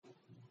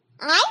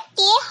I'm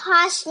K.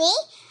 Harshni.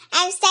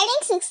 I'm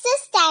studying 6th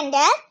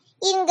standard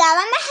in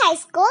Government High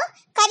School,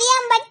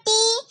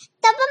 Kariyambatti,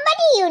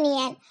 Toppambatti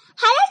Union.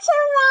 Hello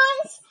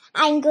children,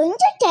 I'm going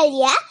to tell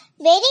you a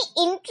very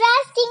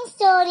interesting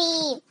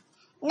story.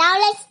 Now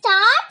let's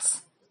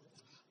start.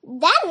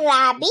 The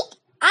Rabbit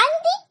and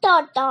the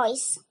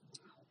Tortoise.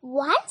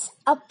 Once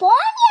upon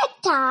a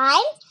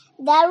time,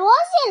 there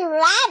was a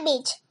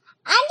rabbit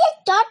and a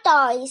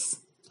tortoise.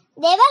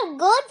 They were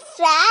good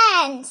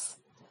friends.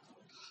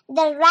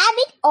 The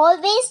rabbit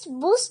always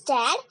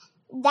boasted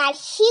that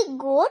he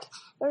could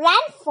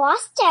run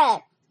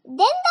faster than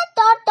the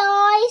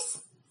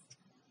tortoise.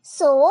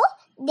 So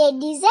they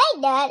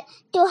decided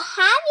to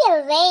have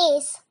a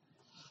race.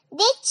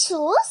 They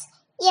chose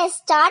a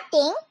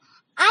starting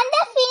and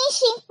a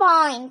finishing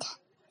point.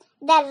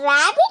 The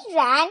rabbit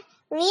ran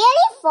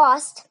really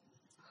fast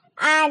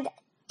and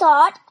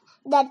thought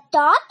the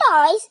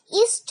tortoise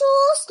is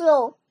too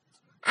slow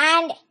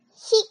and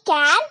he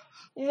can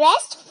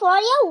rest for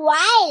a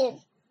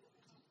while.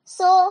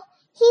 So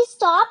he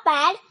stopped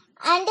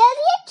under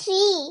a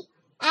tree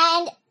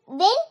and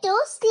went to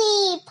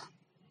sleep.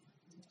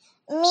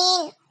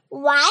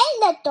 Meanwhile,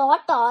 the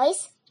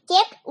tortoise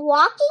kept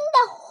walking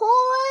the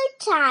whole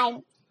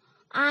time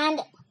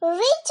and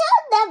reached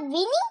the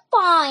winning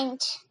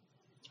point.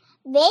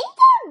 When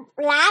the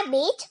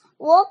rabbit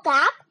woke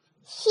up,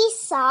 he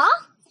saw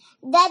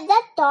that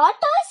the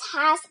tortoise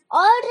has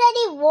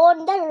already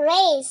won the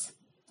race.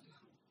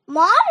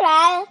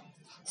 Moral: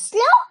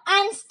 slow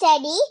and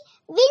steady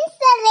wins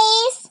the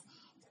race.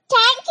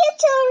 Thank you,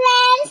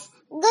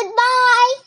 children. Goodbye.